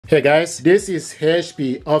Hey guys, this is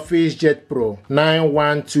HP OFFICEJET PRO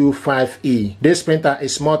 9125E. This printer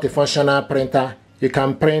is multifunctional printer. You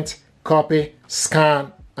can print, copy,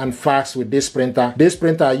 scan, and fax with this printer. This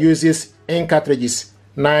printer uses ink cartridges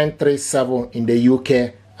 937 in the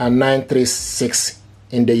UK and 936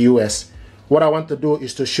 in the US. What I want to do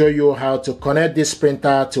is to show you how to connect this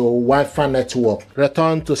printer to a Wi-Fi network.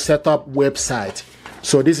 Return to setup website.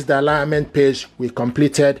 So this is the alignment page we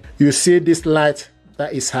completed. You see this light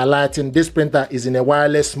that is highlighting. This printer is in a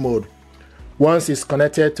wireless mode. Once it's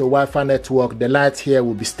connected to Wi-Fi network, the light here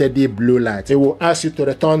will be steady blue light. It will ask you to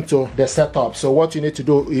return to the setup. So what you need to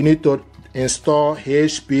do, you need to install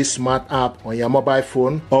HP Smart App on your mobile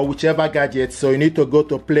phone or whichever gadget. So you need to go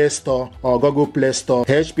to Play Store or Google Play Store.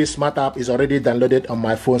 HP Smart App is already downloaded on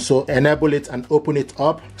my phone, so enable it and open it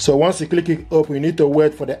up. So once you click it open, you need to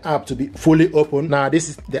wait for the app to be fully open. Now this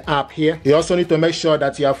is the app here. You also need to make sure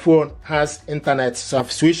that your phone has internet. So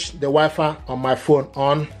I've switched the Wi-Fi on my phone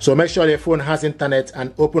on. So make sure the phone has internet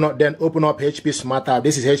and open up HP Smart App.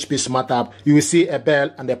 This is HP Smart App. You will see a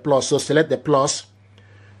bell and a plus. So select the plus.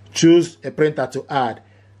 Choose a printer to add,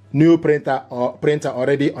 new printer or printer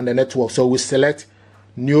already on the network. So we select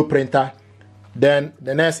new printer. Then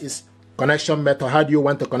the next is connection method. How do you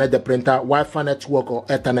want to connect the printer? Wi-Fi network or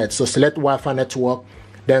Ethernet. So select Wi-Fi network,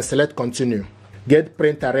 then select continue. Get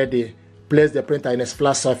printer ready. Place the printer in a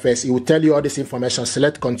flat surface. It will tell you all this information.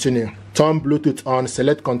 Select continue. Turn Bluetooth on.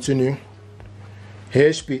 Select continue.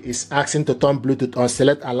 HP is asking to turn Bluetooth on.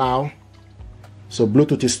 Select allow. So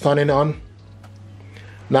Bluetooth is turning on.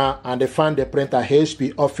 Now, and define the printer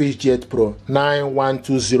HP OFFICEJET PRO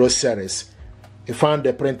 9120 series. You found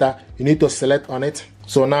the printer, you need to select on it.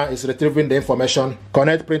 So now it's retrieving the information.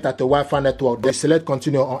 Connect printer to Wi-Fi network. Then select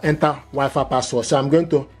continue or enter Wi-Fi password. So I'm going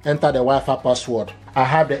to enter the Wi-Fi password. I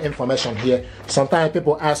have the information here. Sometimes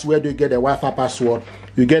people ask, where do you get the Wi-Fi password?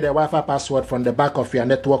 You get the Wi-Fi password from the back of your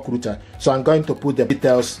network router. So I'm going to put the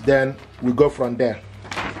details, then we go from there.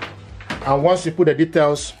 And once you put the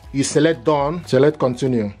details, you select done, select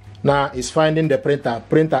continue. Now it's finding the printer.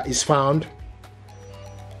 Printer is found.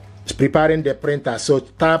 It's preparing the printer. So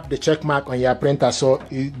tap the check mark on your printer. So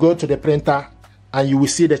you go to the printer and you will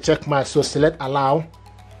see the check mark. So select allow.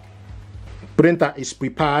 Printer is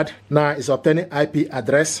prepared. Now it's obtaining IP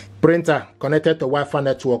address. Printer connected to Wi-Fi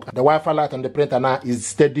network. The Wi-Fi light on the printer now is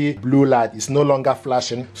steady blue light. It's no longer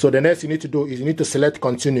flashing. So the next you need to do is you need to select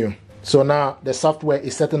continue. So now the software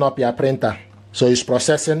is setting up your printer. So it's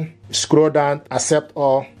processing. Scroll down, accept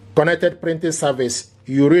all. Connected printing service.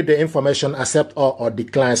 You read the information, accept all or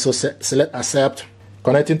decline. So select accept.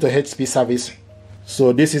 Connecting to HP service.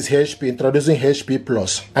 So this is HP, introducing HP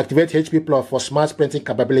Plus. Activate HP Plus for smart printing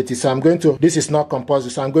capability. So I'm going to, this is not compulsory,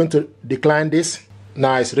 so I'm going to decline this.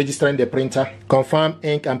 Now it's registering the printer. Confirm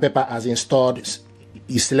ink and paper as installed.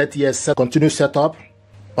 You select yes, continue setup.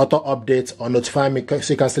 Auto update or notify me.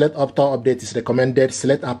 So you can select auto update is recommended.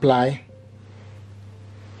 Select apply.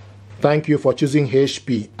 Thank you for choosing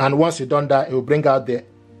HP. And once you've done that, it will bring out the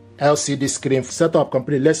LCD screen. Setup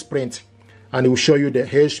complete. Let's print. And it will show you the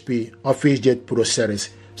HP OFFICEJET PRO series.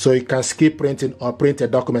 So you can skip printing or print a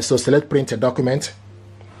document. So select print a document.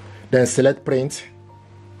 Then select print.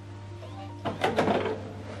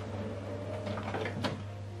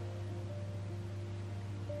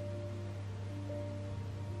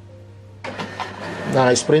 Now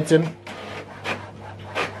it's printing.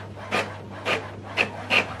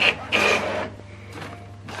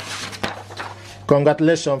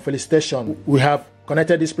 Congratulations, felicitation. We have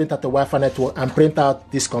connected this printer to Wi-Fi network and print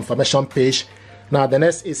out this confirmation page. Now the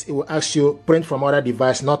next is it will ask you print from other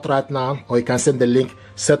device, not right now, or you can send the link.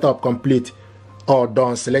 Setup complete or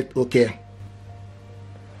done. Select OK.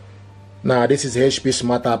 Now this is HP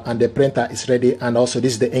Smart App and the printer is ready, and also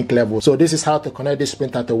this is the ink level. So this is how to connect this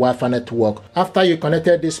printer to Wi-Fi network. After you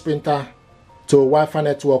connected this printer to Wi-Fi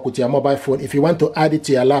network with your mobile phone, if you want to add it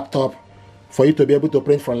to your laptop for you to be able to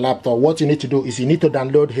print from laptop, what you need to do is you need to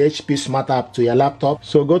download HP Smart App to your laptop.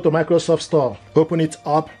 So go to Microsoft Store, open it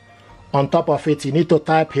up. On top of it, you need to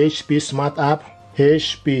type HP Smart App.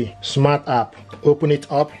 HP Smart App. Open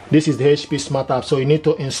it up. This is the HP Smart App. So you need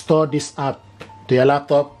to install this app to your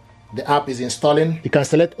laptop. The app is installing. You can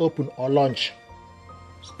select open or launch.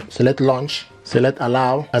 Select launch. Select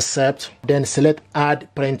allow, accept. Then select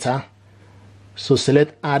add printer. So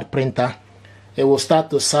select add printer. It will start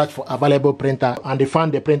to search for available printer and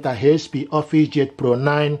define the printer HP OFFICEJET PRO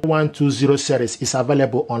 9120 series is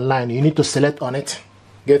available online. You need to select on it.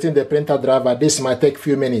 Getting the printer driver. This might take a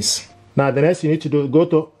few minutes. Now the next you need to do, go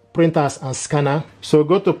to printers and scanner. So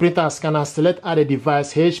go to printer and scanner, select add a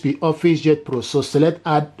device, HP OFFICEJET PRO. So select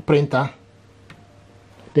add printer.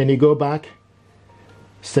 Then you go back.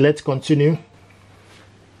 Select continue,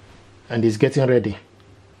 and it's getting ready.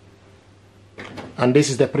 And this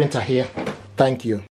is the printer here. Thank you.